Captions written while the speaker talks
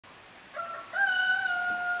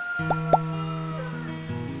Good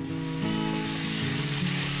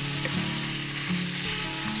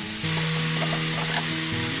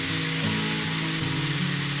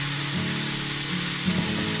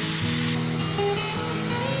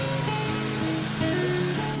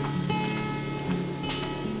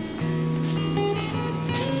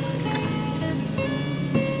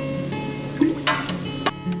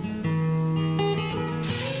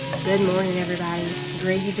morning, everybody.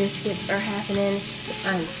 Gravy biscuits are happening.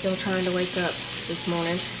 I'm still trying to wake up this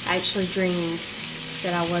morning. I actually dreamed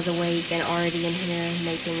that I was awake and already in here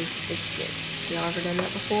making biscuits. Y'all ever done that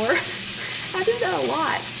before? I do that a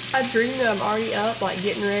lot. I dream that I'm already up, like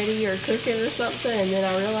getting ready or cooking or something, and then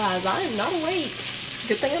I realize I am not awake.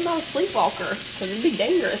 Good thing I'm not a sleepwalker, because it'd be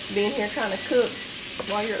dangerous to be in here trying to cook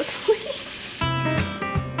while you're asleep.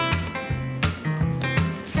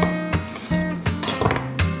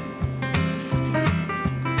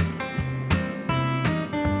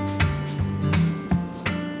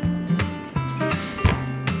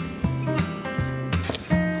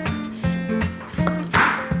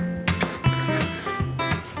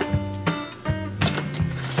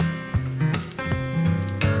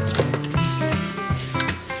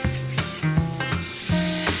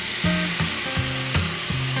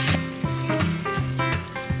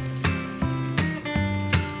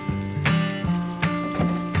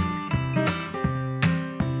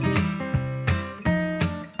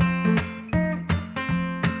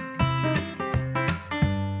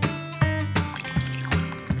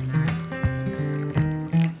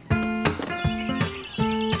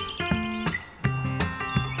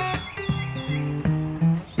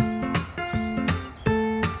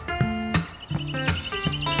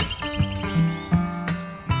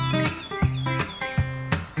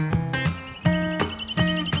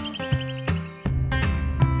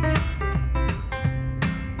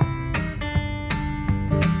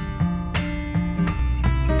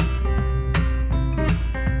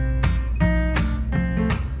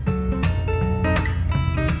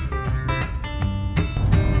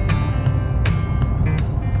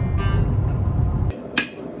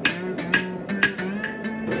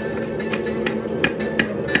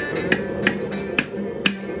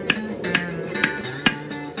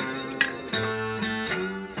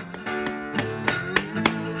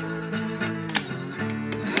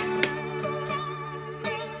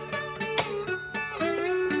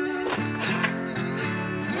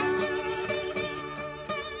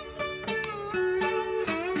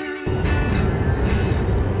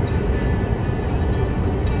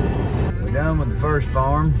 Done with the first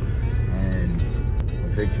farm, and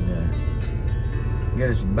we're fixing to get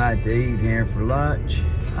us a bite to eat here for lunch.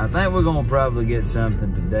 I think we're gonna probably get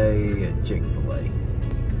something today at Chick-fil-A.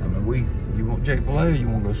 I mean, you want Chick-fil-A or you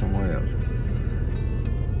want to go somewhere else?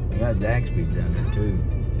 We got Zaxby's down there too.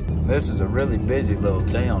 This is a really busy little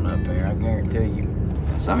town up here, I guarantee you.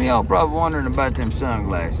 Some of y'all probably wondering about them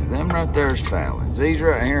sunglasses. Them right there is Fallon's. These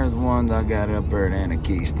right here are the ones I got up there at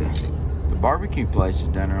Anakista. Barbecue place is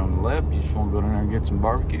down there on the left. You just want to go down there and get some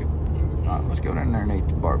barbecue? All right, let's go down there and eat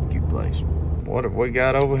the barbecue place. What have we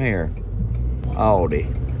got over here? Aldi.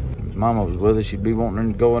 If Mama was with us, she'd be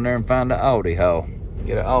wanting to go in there and find an Aldi haul.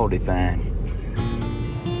 Get an Aldi find.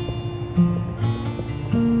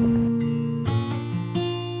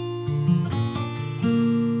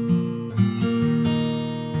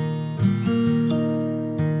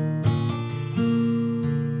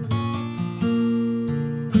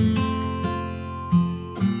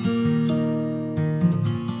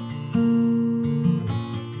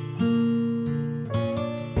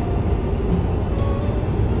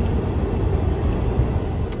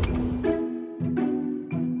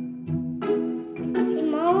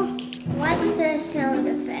 What's the sound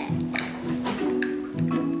effect?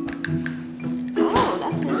 Oh,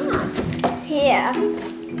 that's nice. Yeah.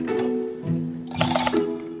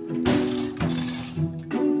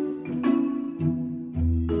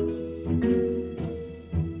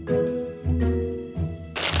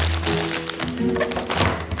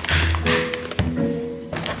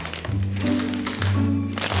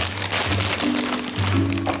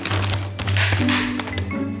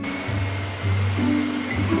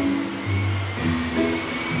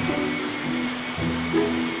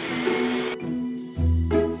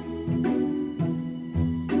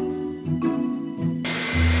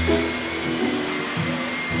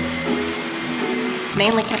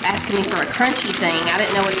 Manly kept asking me for a crunchy thing. I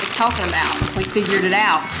didn't know what he was talking about. We figured it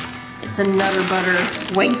out. It's a Nutter Butter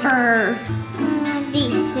wafer.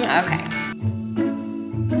 These two. Okay.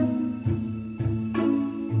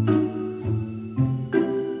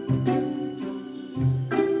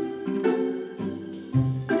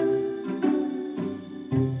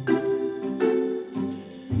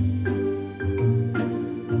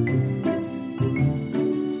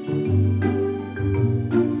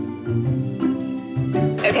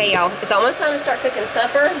 Okay, y'all, it's almost time to start cooking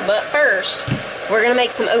supper, but first, we're gonna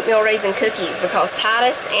make some oatmeal raisin cookies because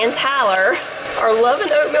Titus and Tyler are loving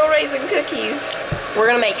oatmeal raisin cookies. We're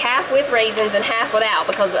gonna make half with raisins and half without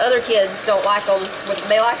because the other kids don't like them.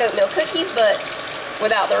 They like oatmeal cookies, but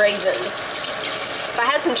without the raisins. If I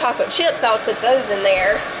had some chocolate chips, I would put those in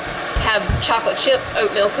there. Have chocolate chip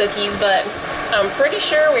oatmeal cookies, but I'm pretty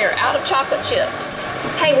sure we are out of chocolate chips.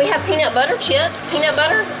 Hey, we have peanut butter chips. Peanut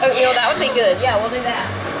butter oatmeal, that would be good. Yeah, we'll do that.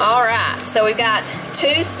 All right, so we've got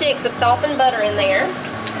 2 sticks of softened butter in there.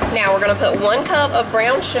 Now we're gonna put 1 cup of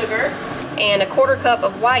brown sugar and 1/4 cup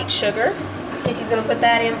of white sugar. Cece's gonna put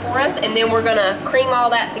that in for us, and then we're gonna cream all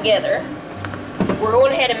that together. We're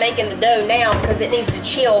going ahead and making the dough now because it needs to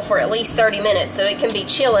chill for at least 30 minutes so it can be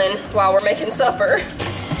chilling while we're making supper.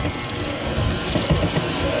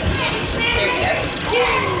 There you go.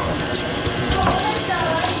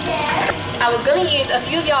 I was gonna use, a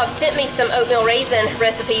few of y'all have sent me some oatmeal raisin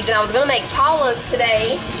recipes, and I was gonna make Paula's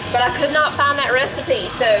today, but I could not find that recipe,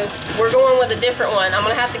 so we're going with a different one. I'm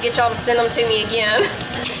gonna have to get y'all to send them to me again.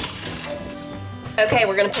 Okay,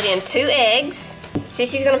 we're gonna put in 2 eggs.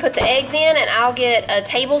 Sissy's gonna put the eggs in, and I'll get a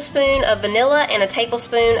tablespoon of vanilla and a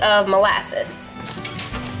tablespoon of molasses.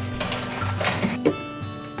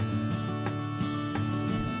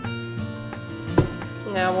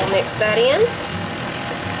 Now we'll mix that in.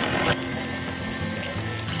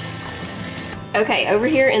 Okay, over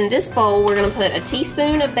here in this bowl, we're gonna put a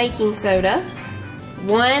teaspoon of baking soda,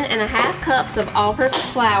 1½ cups of all-purpose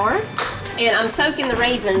flour, and I'm soaking the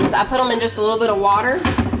raisins. I put them in just a little bit of water.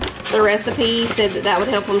 The recipe said that that would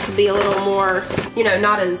help them to be a little more, you know,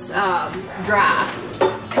 not as dry.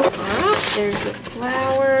 Alright, there's the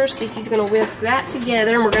flour. Cece's gonna whisk that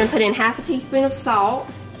together, and we're gonna put in ½ a teaspoon of salt.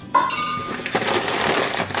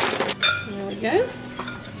 There we go.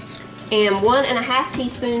 And 1½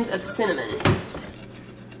 teaspoons of cinnamon.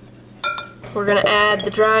 We're gonna add the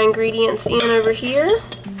dry ingredients in over here.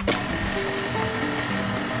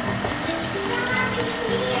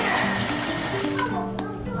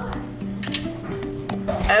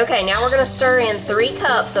 Okay, now we're gonna stir in 3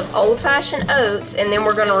 cups of old-fashioned oats, and then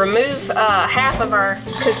we're gonna remove half of our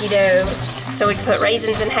cookie dough so we can put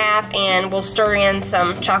raisins in half, and we'll stir in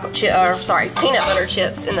some peanut butter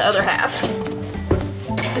chips in the other half.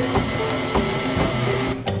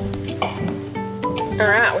 All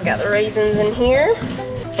right, we got the raisins in here,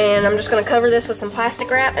 and I'm just gonna cover this with some plastic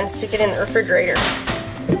wrap and stick it in the refrigerator.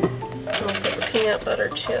 I'll put the peanut butter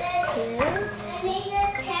chips here.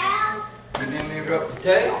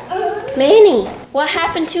 Manny, what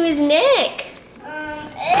happened to his neck?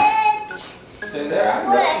 See there, I can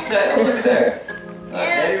rub the tail. Look at there.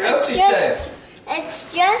 Daddy rubbed his tail.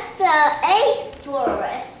 It's just an A for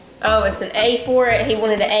it. Oh, it's an A for it. He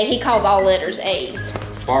wanted an A. He calls all letters A's.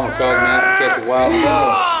 Farmer called me out and catch a wild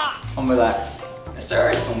dog. I'm gonna be like, sir,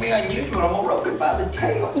 it's gonna be unusual. I'm gonna rub it by the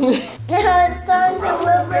tail. No, it's starting to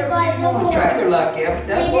rub it by the horns. Trailer like that, but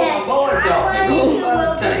that's what my boy taught me. Rub it by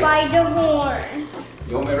the tail. By the horns.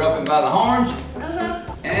 You want me to rub him by the horns?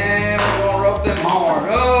 And we're gonna rub them horns.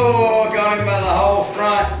 Oh, I got him by the whole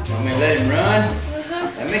front. You want me to let him run?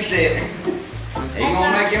 Let me see it. He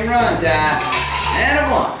gonna make him run, Ty. And a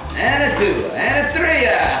 1, and a 2, and a 3.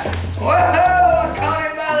 Whoa, I caught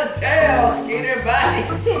him by the tail, Skeeter buddy.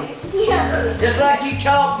 Yeah. Just like you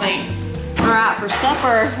taught me. All right, for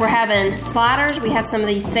supper, we're having sliders. We have some of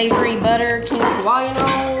these savory butter King's Hawaiian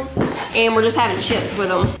rolls, and we're just having chips with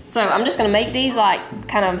them. So I'm just gonna make these like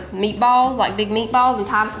kind of meatballs, like big meatballs, and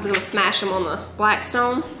Titus is gonna smash them on the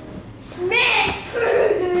Blackstone. Smash!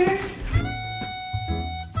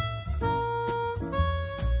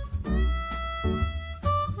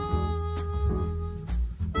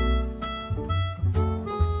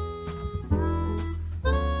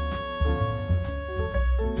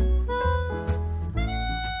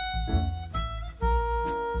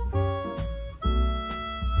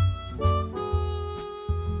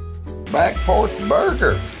 Back porch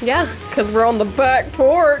burger. Yeah, because we're on the back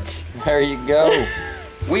porch. There you go.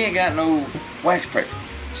 We ain't got no wax paper,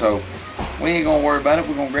 so we ain't gonna worry about it.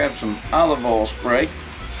 We're gonna grab some olive oil spray,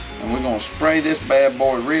 and we're gonna spray this bad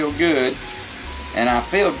boy real good. And I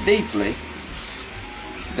feel deeply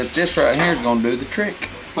that this right here is gonna do the trick.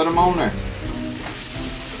 Put them on there.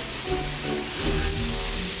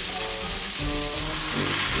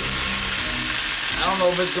 I don't know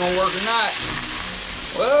if it's gonna work or not.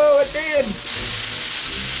 Whoa, it did.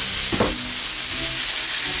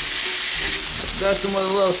 Dust them with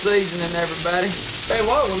a little seasoning, everybody. Hey,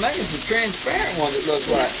 what? We're making some transparent ones, it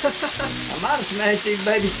looks like. I might have smashed these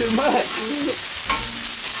babies too much.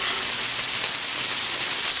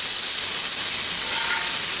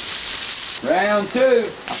 Round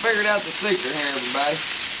 2. figured out the secret here, everybody.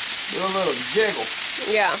 Do a little jiggle.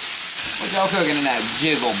 Yeah. What y'all cooking in that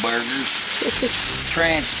Jiggle Burgers?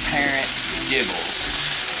 Transparent jiggles.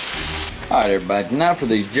 Alright everybody, now for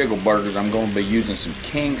these Jiggle Burgers, I'm going to be using some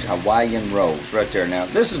King's Hawaiian Rolls right there. Now,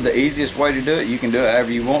 this is the easiest way to do it. You can do it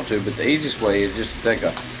however you want to, but the easiest way is just to take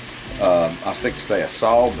a, I was thinking to say a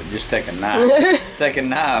saw, but just take a knife. Take a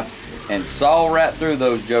knife and saw right through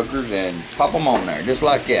those jokers and pop them on there, just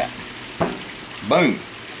like that. Boom.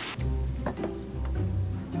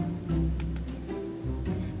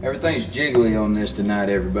 Everything's jiggly on this tonight,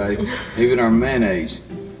 everybody. Even our mayonnaise.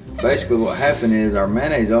 Basically what happened is our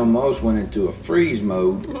mayonnaise almost went into a freeze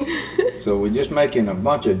mode. So we're just making a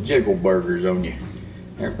bunch of Jiggle Burgers on you.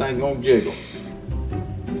 Everything's gonna jiggle.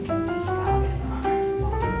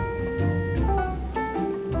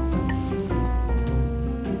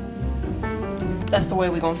 That's the way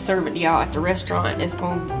we're gonna serve it to y'all at the restaurant. It's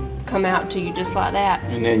gonna come out to you just like that.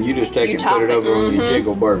 And then you just take it and put it over on your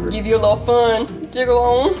Jiggle Burger. Give you a little fun. Jiggle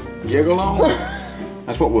on. Jiggle on.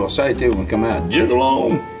 That's what we'll say too when we come out. Jiggle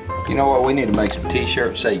on. You know what? We need to make some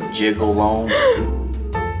t-shirts say Jiggle on.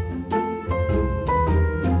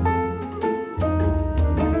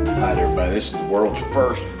 Alright everybody, this is the world's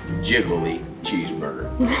first jiggly cheeseburger.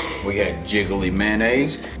 We had jiggly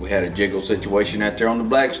mayonnaise. We had a jiggle situation out there on the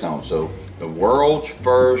Blackstone. So the world's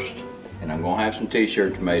first, and I'm gonna have some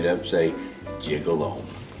t-shirts made up say Jiggle on.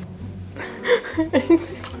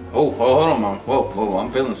 Oh, hold on, Mom. Whoa,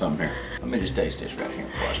 I'm feeling something here. Let me just taste this right here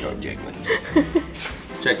before I start jiggling.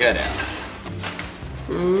 Check that out.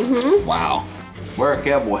 Mm-hmm. Wow. Wear a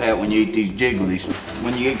cowboy hat when you eat these jigglies.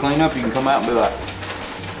 When you get cleaned up, you can come out and be like,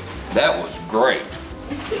 that was great.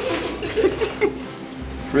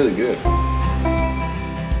 It's really good.